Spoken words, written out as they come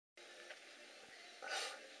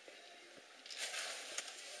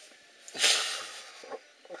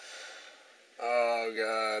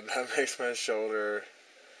That makes my shoulder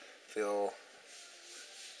feel...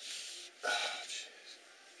 Oh,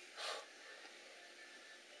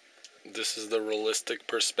 this is the realistic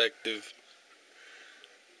perspective.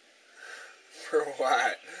 For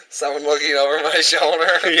what? Someone looking over my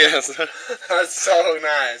shoulder? Yes. That's so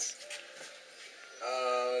nice.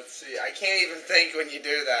 Let's see. I can't even think when you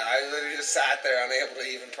do that. I literally just sat there unable to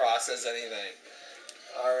even process anything.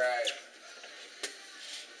 Alright.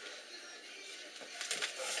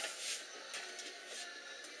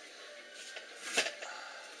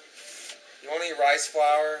 You want any rice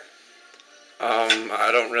flour? I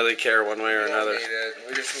don't really care one way or another. We don't need it.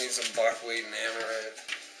 We just need some buckwheat and amaranth.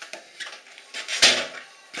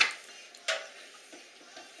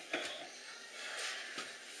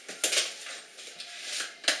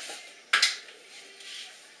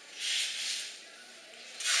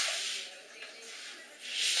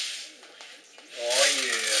 Oh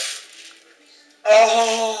yeah.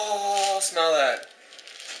 Oh, smell that.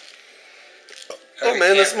 Oh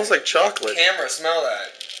man, that smells like chocolate. Camera, smell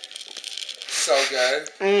that. So good.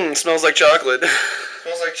 It smells like chocolate.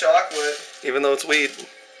 Smells like chocolate. Even though it's weed.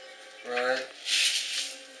 Right.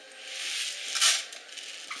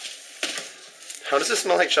 How does it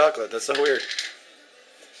smell like chocolate? That's so weird.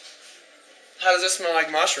 How does it smell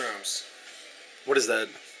like mushrooms? What is that?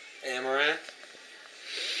 Amaranth.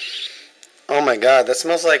 Oh my god, that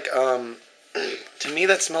smells like, to me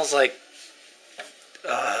that smells like,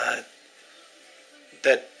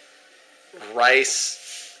 that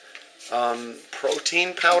rice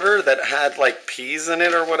protein powder that had like peas in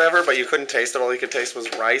it or whatever, but you couldn't taste it. All you could taste was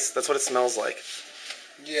rice. That's what it smells like.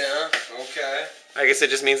 Yeah, okay. I guess it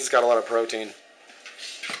just means it's got a lot of protein.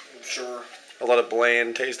 Sure. A lot of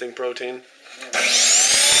bland tasting protein.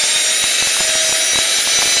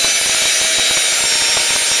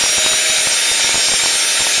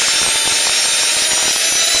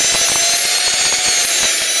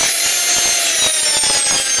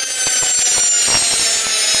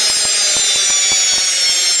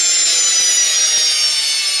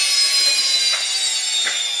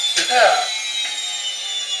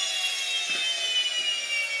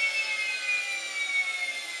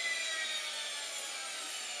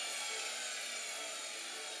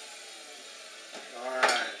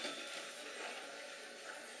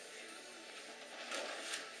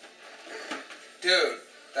 Dude,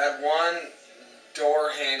 that one door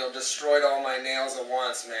handle destroyed all my nails at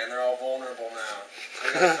once, man. They're all vulnerable now.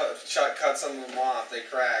 I gotta cut some of them off. They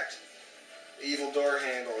cracked. Evil door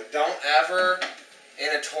handle. Don't ever,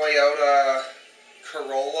 in a Toyota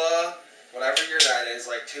Corolla, whatever year that is,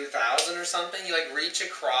 like 2000 or something, you like reach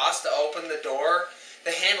across to open the door,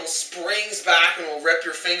 the handle springs back and will rip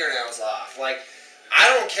your fingernails off. Like, I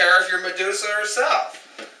don't care if you're Medusa herself.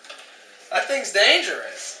 That thing's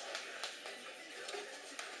dangerous.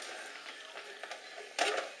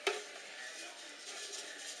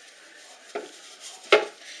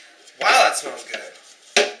 Wow, that smells good.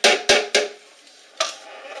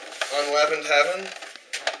 Unleavened heaven.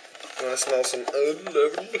 You want to smell some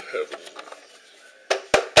unleavened heaven?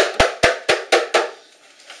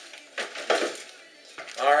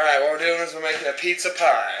 Alright, what we're doing is we're making a pizza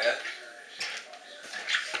pie.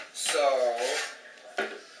 So, I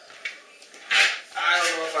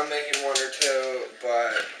don't know if I'm making one or two,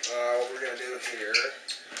 but what we're going to do here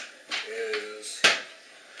is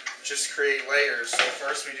just create layers. So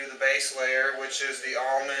first we do the base layer, which is the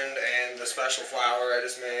almond and the special flour I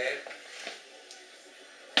just made.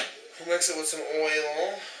 We'll mix it with some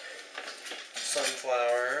oil,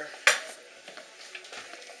 sunflower.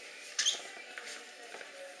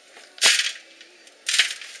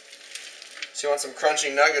 So you want some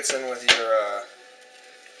crunchy nuggets in with your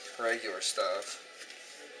regular stuff.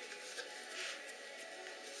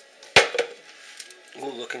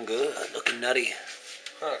 Ooh, looking good, looking nutty.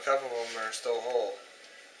 Huh, a couple of them are still whole.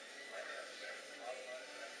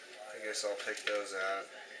 I guess I'll pick those out.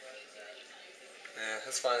 Yeah,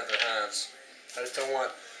 that's fine if it has. I just don't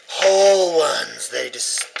want whole ones. They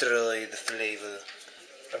destroy the flavor.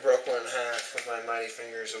 I broke one in half with my mighty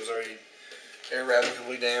fingers. It was already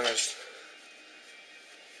irrevocably damaged.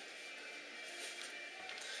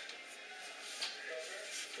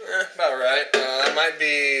 About right. That might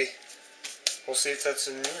be... We'll see if that's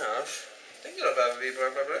enough. I think it'll be, you know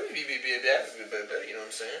what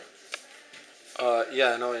I'm saying?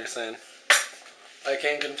 Yeah, I know what you're saying. I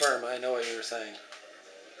can confirm, I know what you were saying.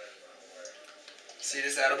 So you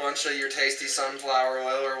just add a bunch of your tasty sunflower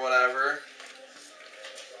oil or whatever.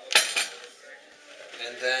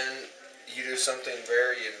 And then you do something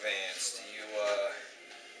very advanced. You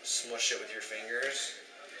smush it with your fingers.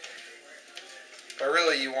 But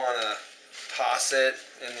really you want to toss it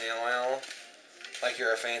in the oil like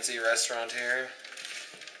you're a fancy restaurateur.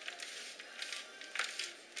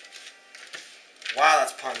 Wow,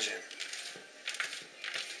 that's pungent.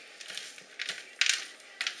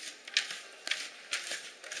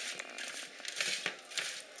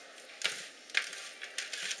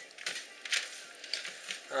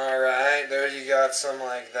 Alright, there you got some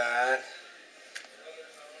like that.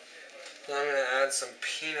 Now I'm going to add some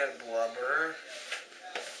peanut blubber.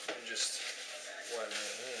 And just wet my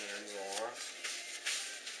hands off.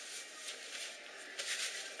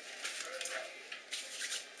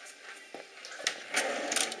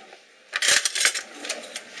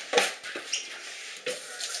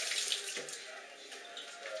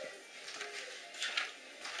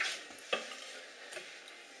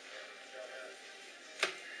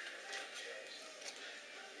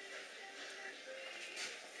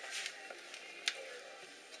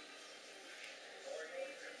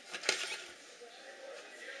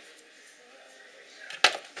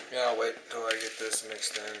 Yeah, I'll wait until I get this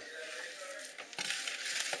mixed in.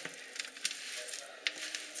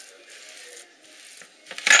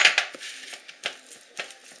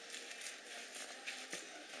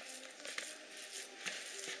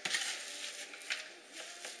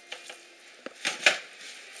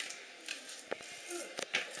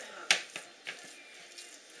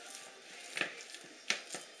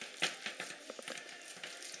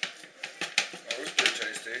 That was pretty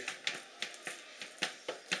tasty.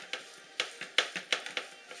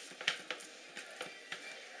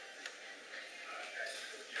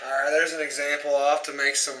 Alright, there's an example. I'll have to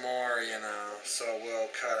make some more, you know, so we'll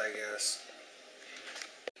cut, I guess.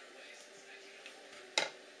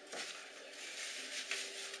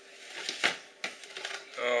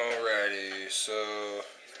 Alrighty, so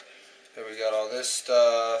here we got all this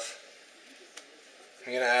stuff.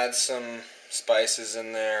 I'm gonna add some spices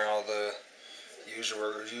in there, all the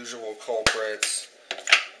usual culprits.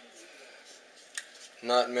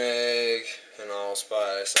 Nutmeg and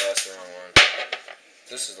allspice. Oh, that's the wrong one.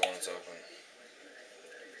 This is the one that's open.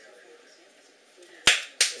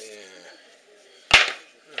 Yeah.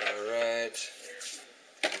 Alright.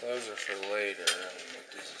 Those are for later. I'm gonna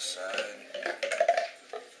put these aside.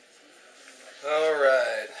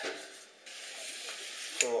 Alright.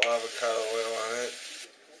 A little avocado oil on it.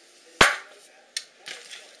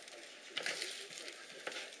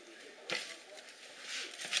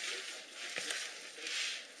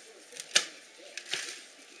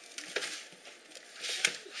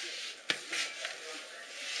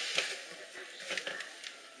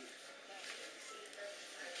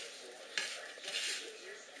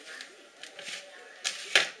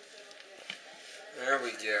 There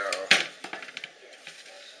we go.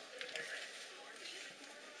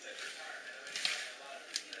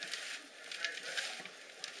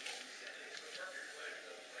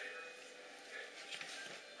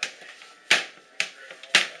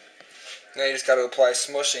 Now you just got to apply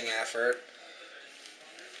smushing effort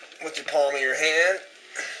with the palm of your hand.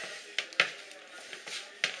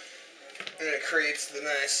 And it creates the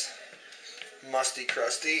nice musty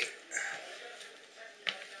crusty.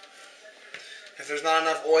 If there's not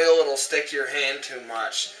enough oil, it'll stick to your hand too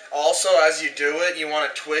much. Also, as you do it, you want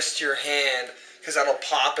to twist your hand because that'll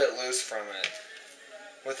pop it loose from it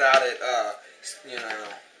without it, you know,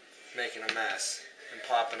 making a mess and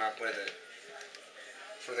popping up with it.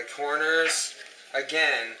 For the corners,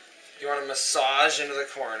 again, you want to massage into the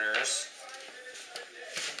corners.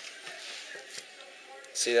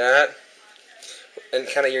 See that? And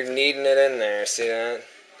kind of you're kneading it in there, see that?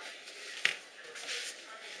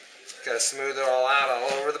 Gotta smooth it all out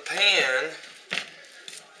all over the pan.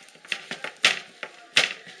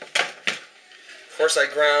 Of course, I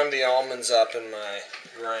ground the almonds up in my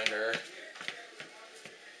grinder.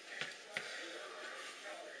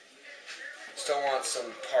 Still want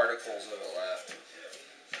some particles of it left.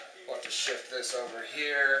 We'll have to shift this over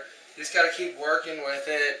here. You just gotta keep working with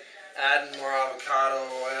it, adding more avocado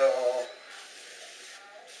oil.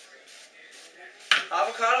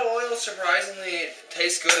 Avocado oil surprisingly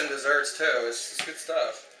tastes good in desserts too. It's good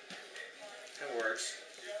stuff. It works.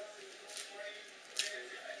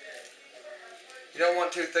 You don't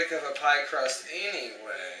want too thick of a pie crust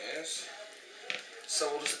anyways. So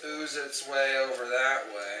we'll just ooze its way over that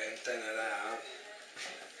way and thin it out.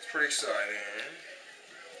 It's pretty exciting.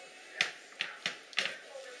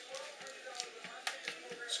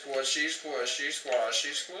 Squishy, squishy,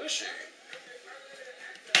 squashy, squishy.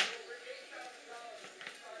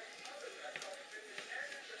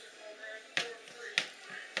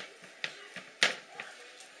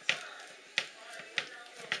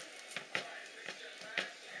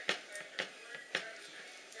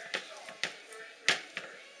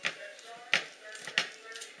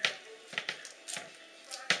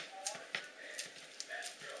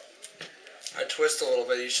 I twist a little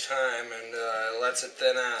bit each time and it lets it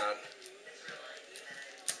thin out.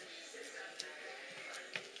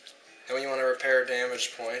 And when you want to repair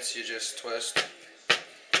damaged points, you just twist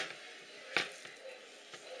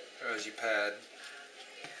as you pad.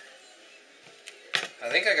 I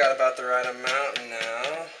think I got about the right amount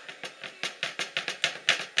now.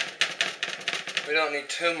 We don't need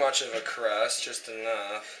too much of a crust, just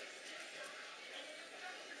enough.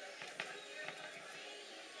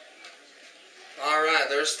 Alright,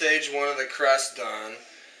 there's stage 1 of the crust done.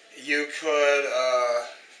 You could,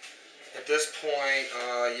 at this point,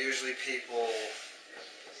 usually people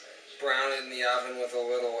brown it in the oven with a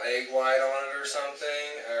little egg white on it or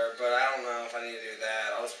something, but I don't know if I need to do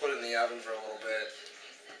that. I'll just put it in the oven for a little bit.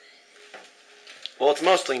 Well, it's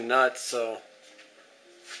mostly nuts, so...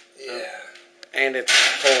 Yeah. And it's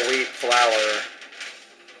whole wheat flour.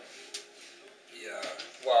 Yeah.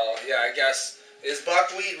 Well, yeah, I guess... Is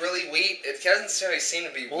buckwheat really wheat? It doesn't necessarily seem to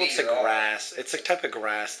be wheat. Well, it's a grass. It's a type of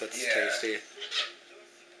grass that's tasty.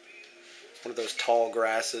 One of those tall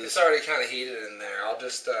grasses. It's already kind of heated in there. I'll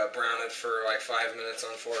just brown it for like 5 minutes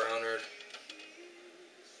on 400.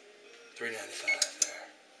 $3.95 there.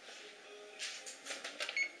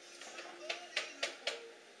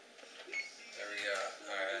 There we go.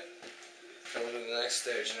 Alright. Coming to the next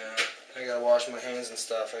stage now. I gotta wash my hands and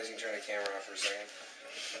stuff. I can turn the camera off for a second.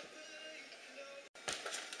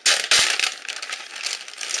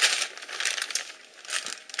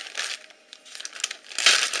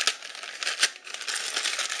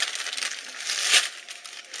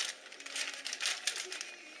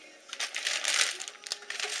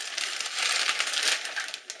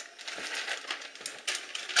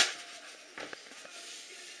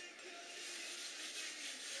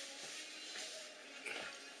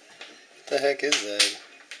 What the heck is that?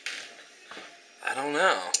 I don't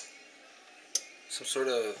know. Some sort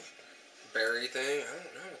of berry thing? I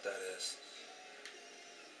don't know what that is.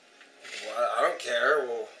 Well, I don't care.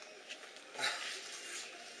 Well,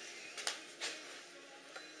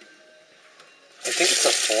 I think it's a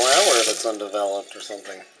flower that's undeveloped or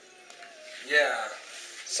something. yeah.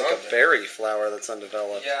 It's like a berry flower that's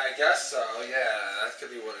undeveloped. Yeah, I guess so. Yeah, that could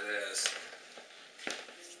be what it is.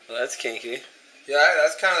 Well, that's kinky. Yeah,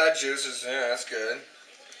 that's kind of that juice. Yeah, that's good.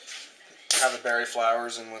 Have the berry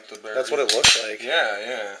flowers in with the berry. That's what it looks like. Yeah,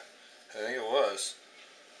 yeah. I think it was.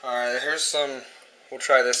 Alright, here's some. We'll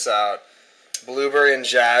try this out. Blueberry and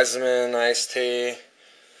jasmine iced tea.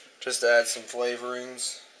 Just to add some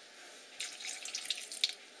flavorings.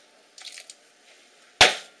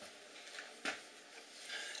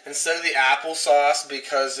 Instead of the applesauce,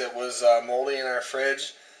 because it was moldy in our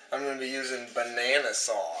fridge, I'm going to be using banana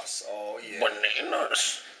sauce. Oh, yeah.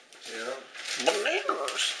 Bananas. Yeah.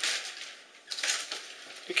 Bananas.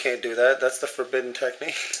 You can't do that. That's the forbidden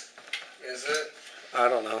technique. Is it? I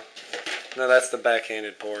don't know. No, that's the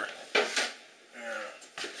backhanded pour. Yeah.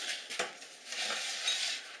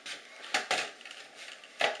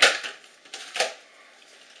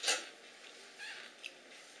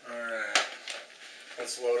 Alright.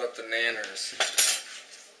 Let's load up the nanners.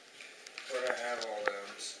 Where'd I have all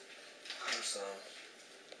those? Here's some.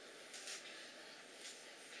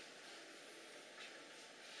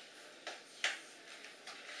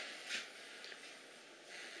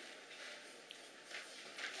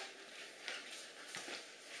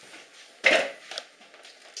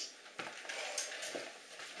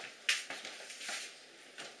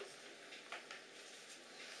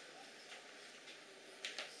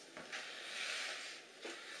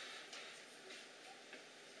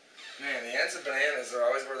 Man, the ends of bananas are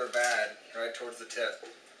always where they're bad, right towards the tip.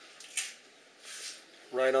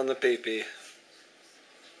 Right on the pee-pee.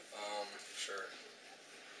 Sure.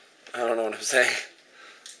 I don't know what I'm saying.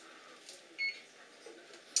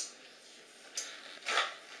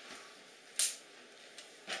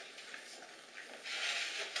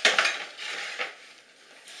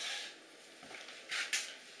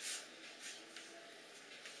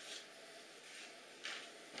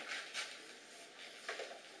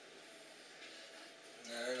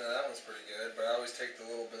 No, that one's pretty good, but I always take the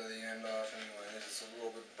little bit of the end off anyway. It's a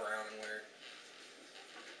little bit brown and weird.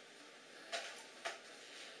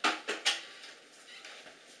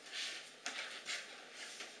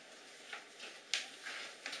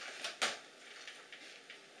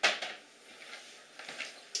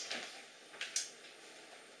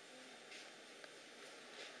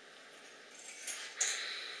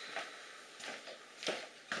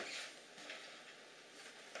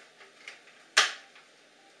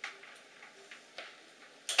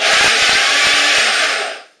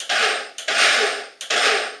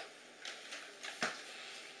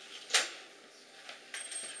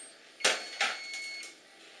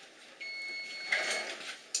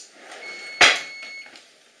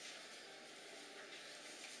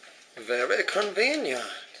 Very convenient.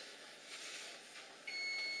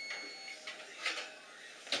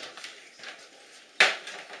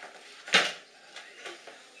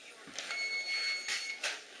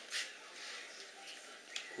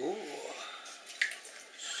 Ooh.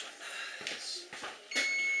 So nice.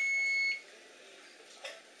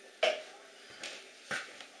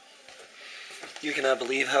 You cannot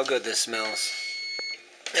believe how good this smells.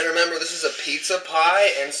 And remember, this is a pizza pie,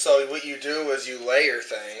 and so what you do is you layer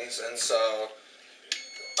things, and so,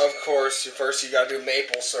 of course, first you gotta do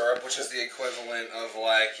maple syrup, which is the equivalent of,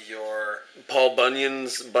 like, your... Paul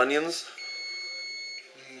Bunyan's Bunions?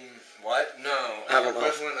 What? No. I don't know.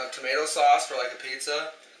 Equivalent of tomato sauce for, like, a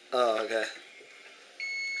pizza. Oh, okay.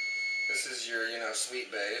 This is your, sweet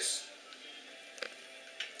base.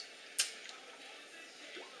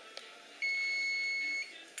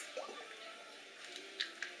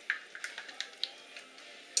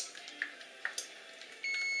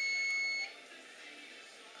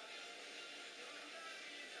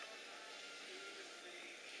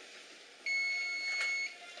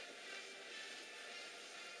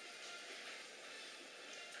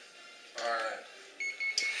 Alright.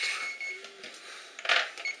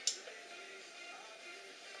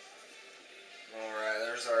 Alright,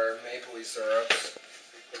 there's our mapley syrups.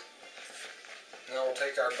 Now we'll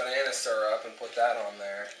take our banana syrup and put that on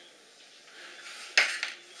there.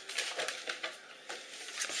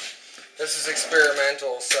 This is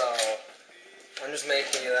experimental, so I'm just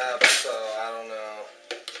making it up, so I don't know.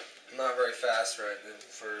 I'm not very fast right at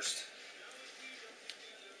first.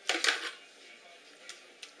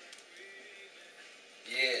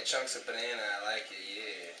 Yeah, chunks of banana, I like it,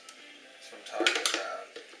 yeah. That's what I'm talking about.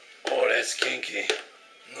 Oh, that's kinky.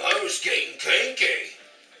 I was getting kinky.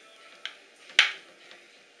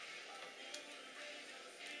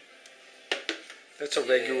 That's a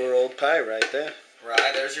regular old pie right there.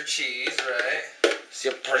 Right, there's your cheese, right? It's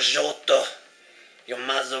your prosciutto, your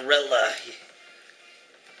mozzarella,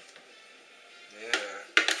 Yeah.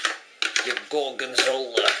 your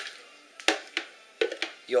gorgonzola,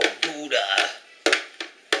 your Gouda,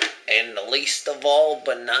 and the least of all,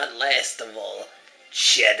 but not last of all,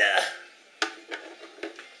 cheddar.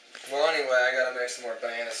 Well, anyway, I gotta make some more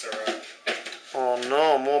banana syrup. Oh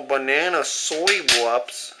no, more banana soy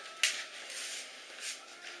whops.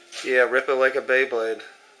 Yeah, rip it like a Beyblade.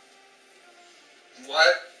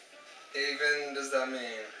 What even does that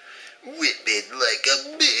mean? Whip it like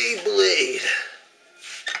a Beyblade.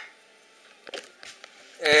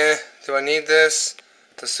 Do I need this?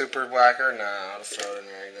 The super whacker? No, I'll just throw it in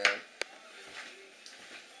there again.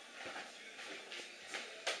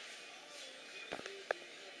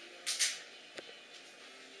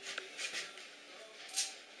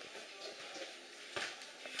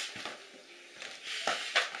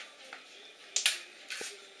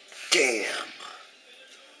 Damn.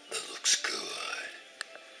 That looks good.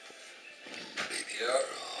 Baby Yep.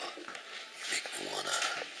 girl. Make me wanna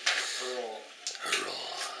Cool. hurl.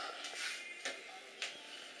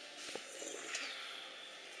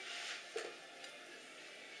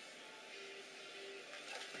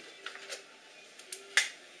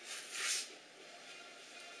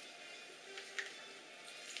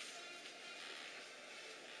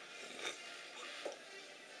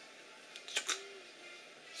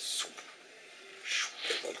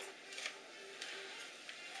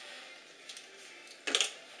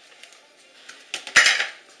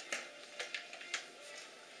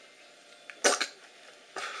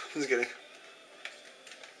 Who's kidding?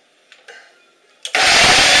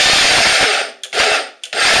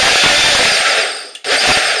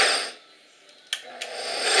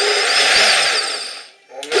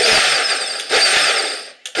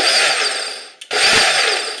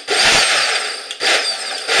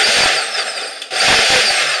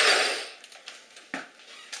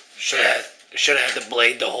 Should have had the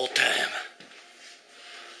blade the whole time.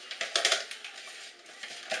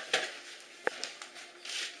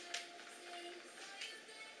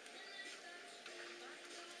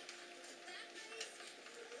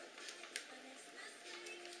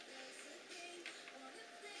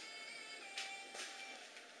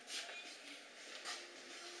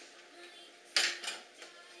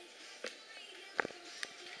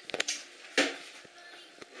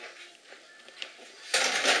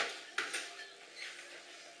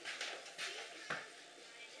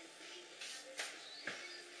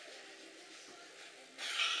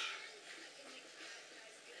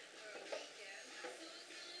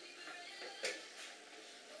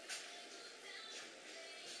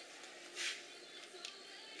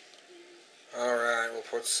 Alright, we'll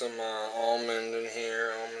put some almond in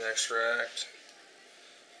here, almond extract.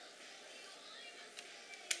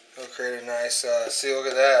 It'll create a nice, see, look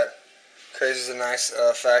at that. Creates a nice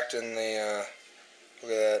effect in the,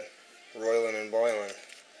 look at that, roiling and boiling.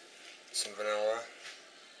 Some vanilla.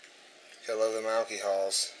 I love them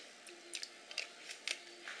alcohols.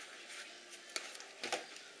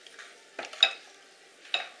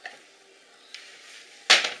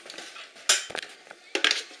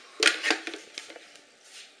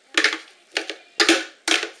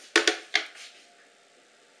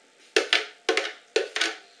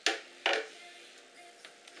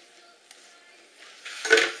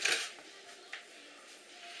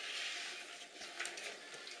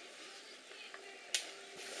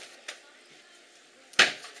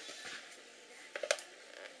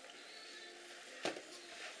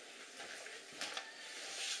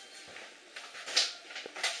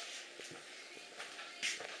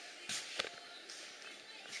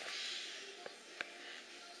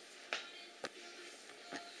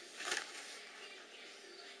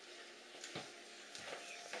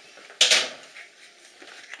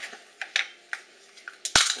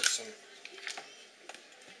 Put some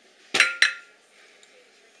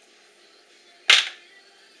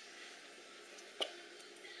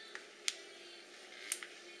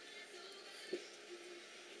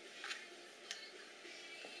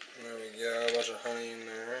there we go, a bunch of honey in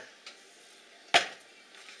there. I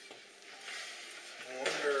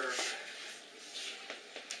wonder,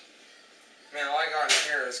 man, all I got in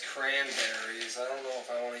here is cranberries. I don't know if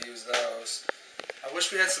I want to use those. I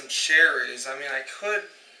wish we had some cherries. I mean, I could,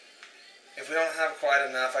 if we don't have quite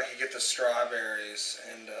enough, I could get the strawberries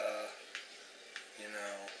and, you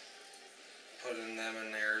know, put in them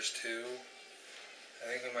in theirs too.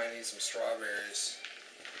 I think we might need some strawberries.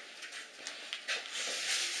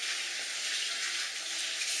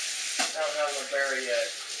 I don't have a berry yet.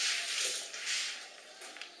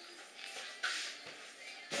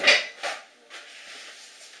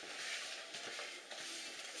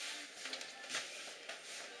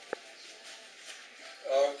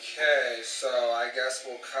 Okay, so I guess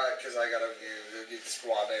we'll cut because I gotta go get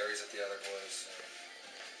strawberries at the other place.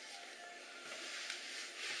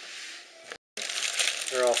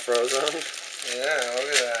 They're all frozen? Yeah, look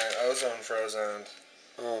at that. Ozone frozen.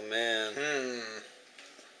 Oh, man.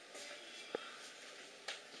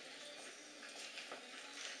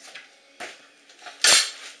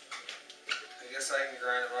 I guess I can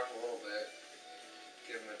grind them up a little bit.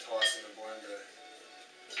 Give them a toss in the blender.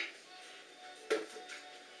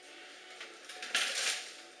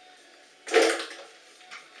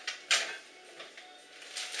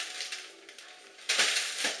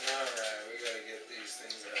 Alright, we gotta get these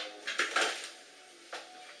things out.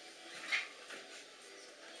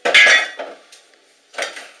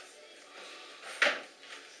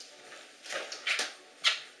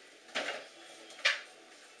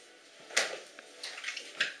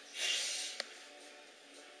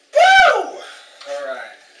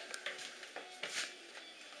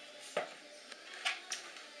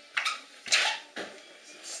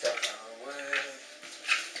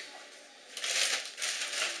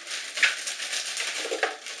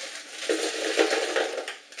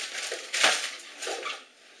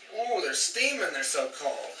 They're steaming, they're so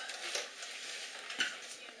cold.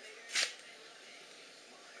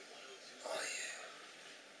 Oh yeah.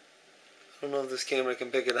 I don't know if this camera can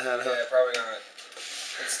pick it out. Yeah, probably not.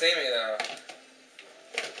 It's steamy though.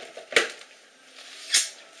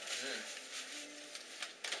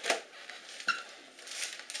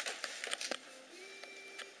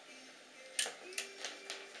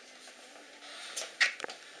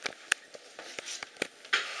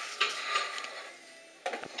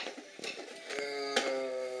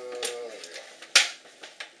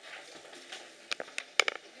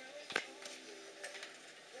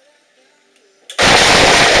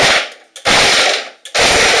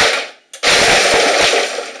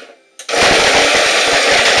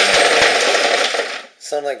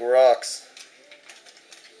 Sound like rocks.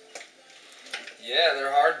 Yeah,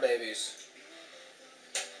 they're hard babies.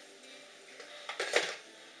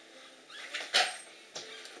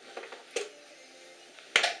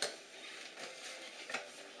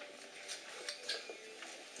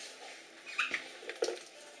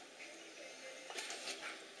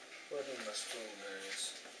 What in my spoon there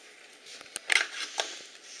is?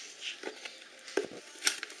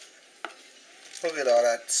 Look at all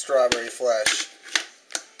that strawberry flesh.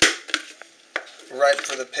 Ripe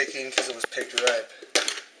for the picking because it was picked ripe.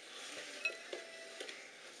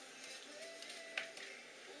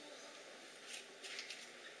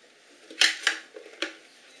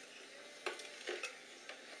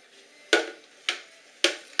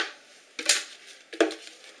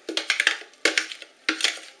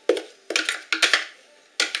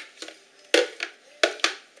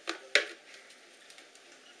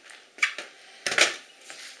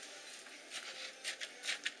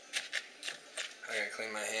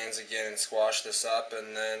 Clean my hands again and squash this up,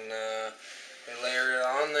 and then we layer it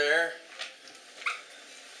on there.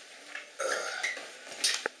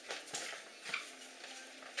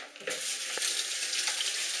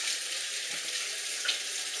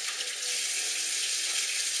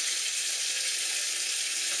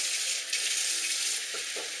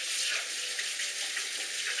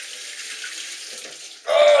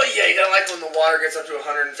 Oh yeah, you gotta like when the water gets up to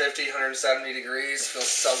 150, 170 degrees. Feels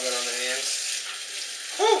so good on the hands.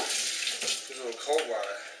 Whew! There's a little cold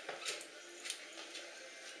water.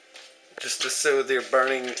 Just to soothe your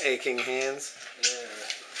burning, aching hands. Yeah.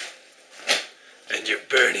 And your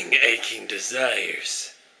burning, aching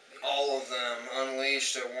desires. All of them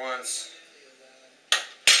unleashed at once.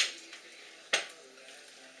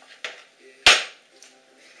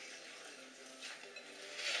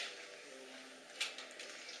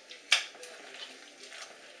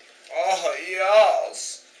 Oh,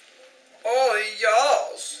 yes. Oh,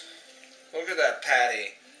 yes. Look at that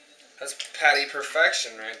patty. That's patty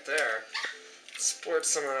perfection right there. Splurt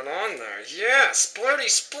some on there. Yeah, splurty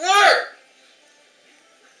splurt!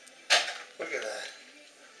 Look at that.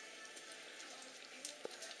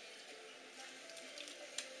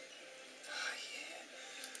 Oh, yeah.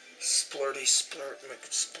 Splurty splurt,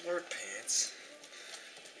 splurt pants.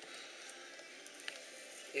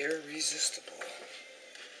 Irresistible.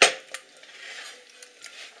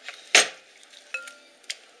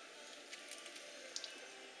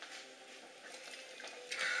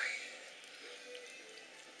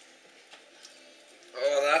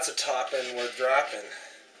 Oh, that's a topping we're dropping.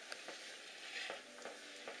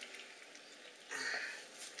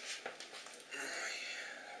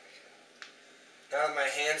 Now that my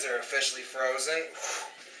hands are officially frozen.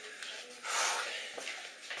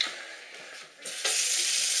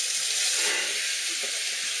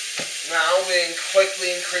 Now we quickly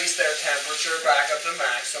increase their temperature back up to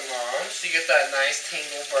maximum, so you get that nice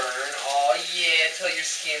tingle burn. Oh yeah, till your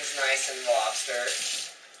skin's nice and lobster.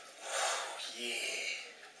 Yeah.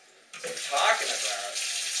 That's what I'm talking about.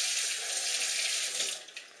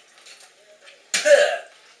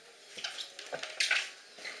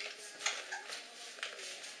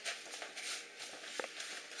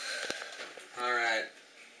 Alright.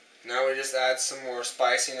 Now we just add some more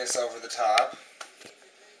spiciness over the top.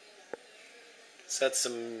 Is that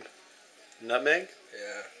some nutmeg?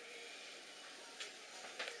 Yeah.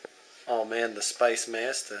 Oh man, the spice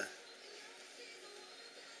master.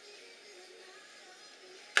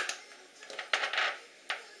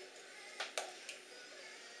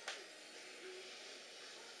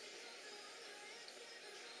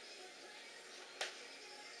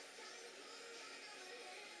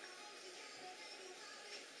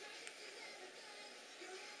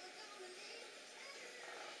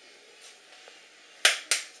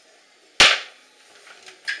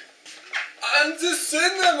 And the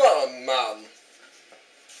cinnamon, man.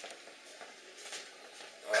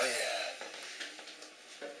 Oh yeah.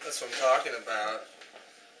 That's what I'm talking about.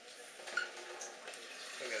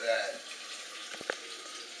 Look at that.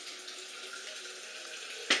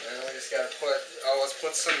 And we just gotta put, let's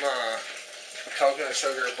put some coconut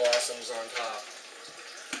sugar blossoms on top.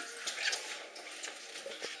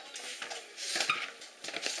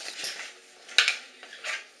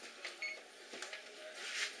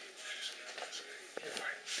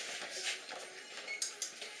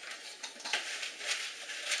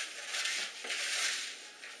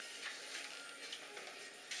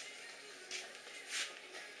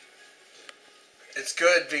 It's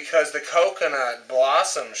good because the coconut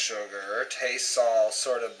blossom sugar tastes all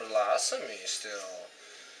sort of blossomy still.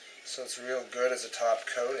 So it's real good as a top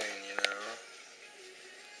coating, you know.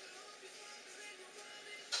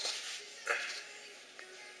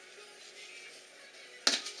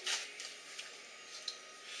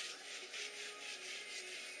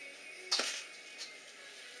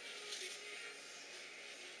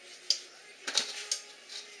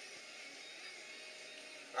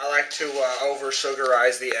 I like to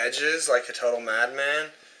over-sugarize the edges like a total madman.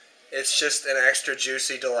 It's just an extra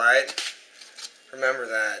juicy delight. Remember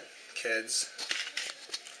that, kids.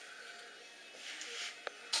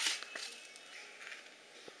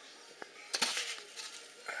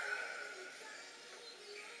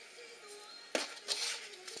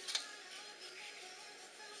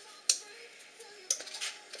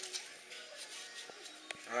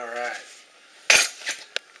 Alright.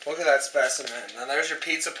 Look at that specimen. Now there's your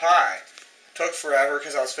pizza pie. Took forever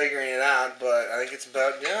because I was figuring it out, but I think it's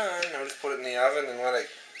about done. I'll just put it in the oven and let it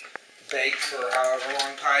bake for however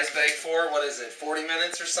long pies bake for. What is it, 40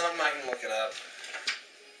 minutes or something? I can look it up.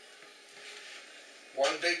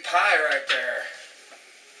 One big pie right there.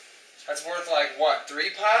 That's worth like what, 3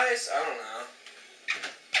 pies? I don't know.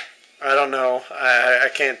 I don't know. I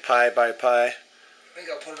can't pie by pie. I think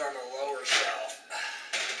I'll put it on the lower shelf.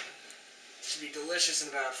 Should be delicious in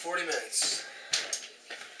about 40 minutes.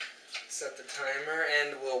 Set the timer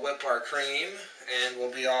and we'll whip our cream and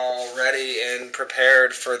we'll be all ready and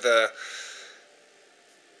prepared for the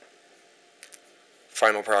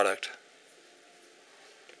final product.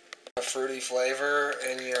 A fruity flavor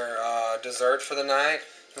in your dessert for the night.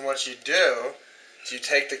 And what you do is you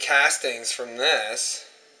take the castings from this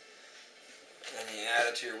and you add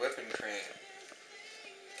it to your whipping cream.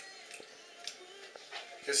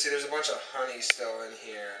 Because see, there's a bunch of honey still in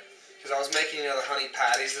here. Because I was making, the honey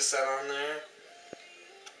patties to set on there.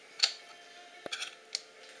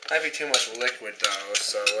 Might be too much liquid though,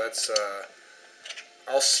 so let's,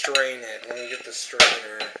 I'll strain it. Let me get the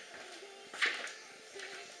strainer.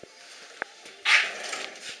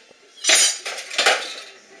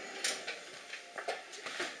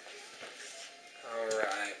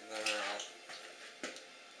 Alright, then I'll...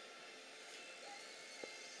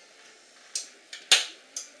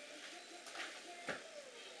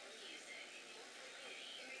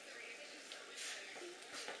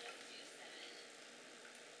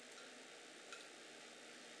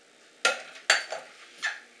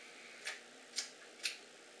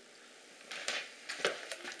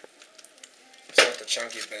 Just the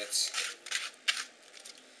chunky bits.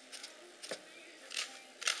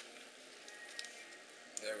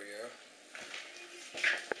 There we go.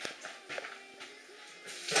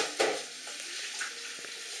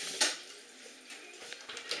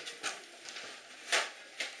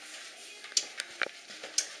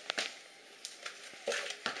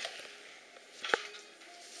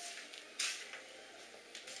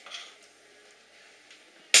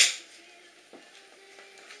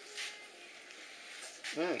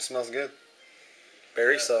 Smells good.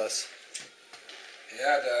 Berry sauce.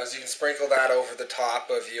 Yeah, it does. You can sprinkle that over the top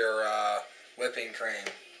of your whipping cream.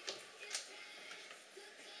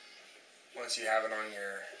 Once you have it on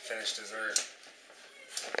your finished dessert.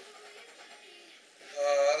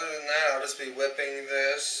 Other than that, I'll just be whipping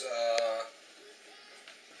this.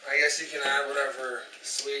 I guess you can add whatever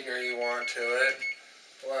sweetener you want to it.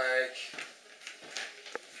 Like,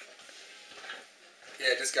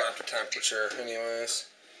 yeah, it just got up to temperature anyways.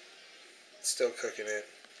 It's still cooking it.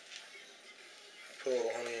 Put a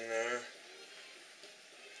little honey in there.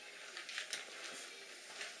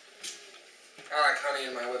 I like honey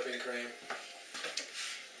in my whipping cream.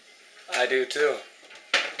 I do too.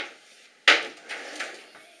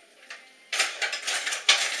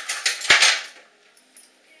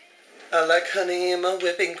 I like honey in my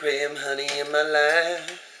whipping cream, honey in my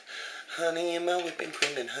life. Honey in my whipping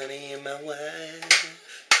cream and honey in my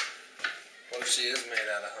wife. What if she is made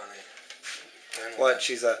out of honey? Then What?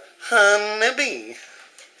 She's a honeybee.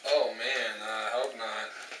 Oh man, I hope not.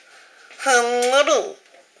 Honeybee.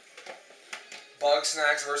 Bug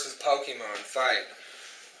Snacks versus Pokemon, fight.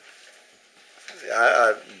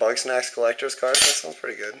 Bug Snacks collector's card? That sounds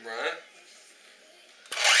pretty good. Right?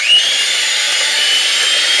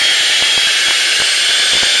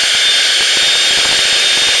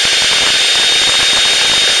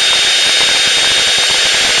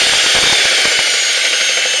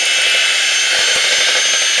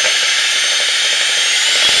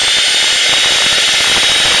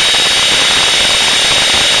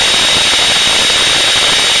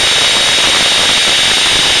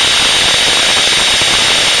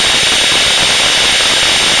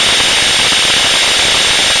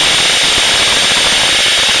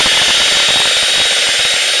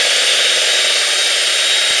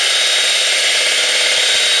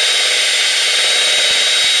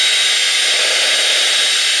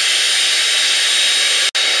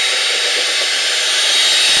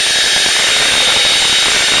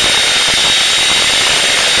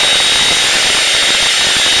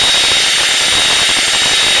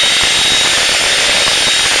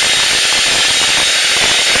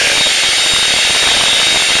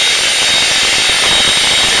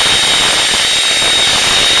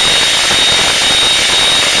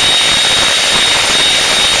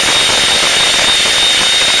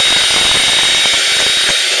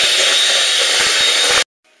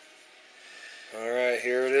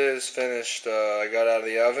 Finished. I got out of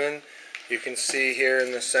the oven. You can see here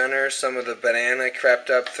in the center some of the banana crept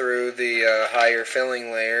up through the higher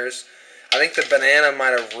filling layers. I think the banana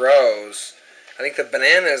might have rose. I think the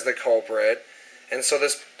banana is the culprit. And so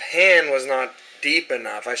this pan was not deep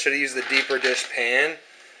enough. I should have used the deeper dish pan.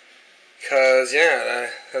 Because, yeah,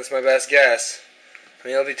 that's my best guess. I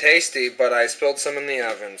mean, it'll be tasty, but I spilled some in the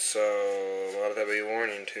oven. So, let that be a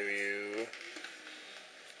warning to you.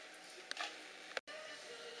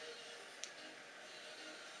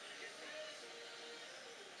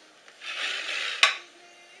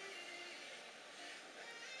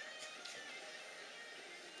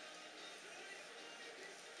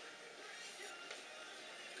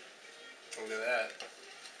 Look at that.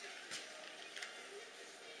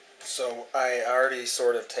 So I already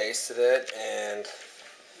sort of tasted it, and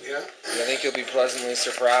Yeah? I think you'll be pleasantly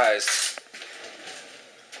surprised.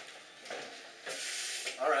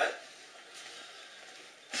 Alright.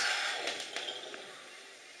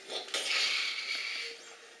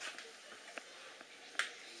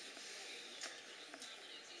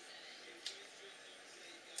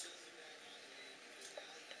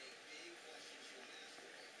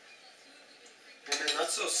 I mean,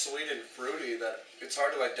 that's so sweet and fruity that it's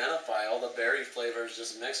hard to identify. All the berry flavors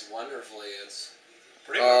just mix wonderfully. It's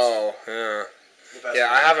pretty much Oh, yeah. the best. Yeah,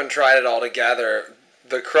 I haven't tried it all together.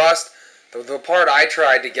 The crust, the part I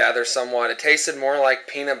tried together somewhat, it tasted more like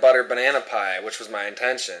peanut butter banana pie, which was my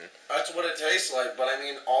intention. That's what it tastes like, but I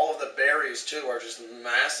mean, all of the berries too are just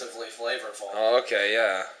massively flavorful. Oh, okay,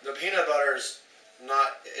 yeah. The peanut butter's not,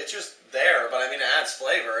 it's just there, but I mean, it adds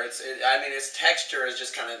flavor. I mean, its texture is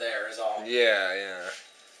just kind of there, is all. Yeah, yeah.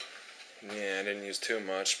 Yeah, I didn't use too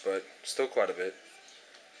much, but still quite a bit.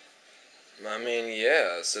 I mean,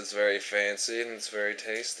 yes, it's very fancy and it's very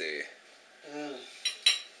tasty. Mm.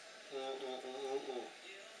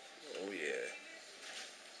 Oh, yeah.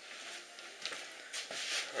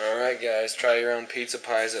 Alright, guys, try your own pizza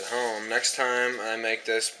pies at home. Next time I make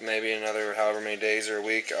this, maybe another however many days or a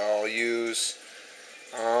week, I'll use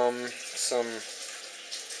some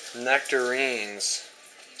nectarines.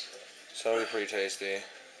 So it'll be pretty tasty.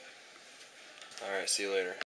 Alright, see you later.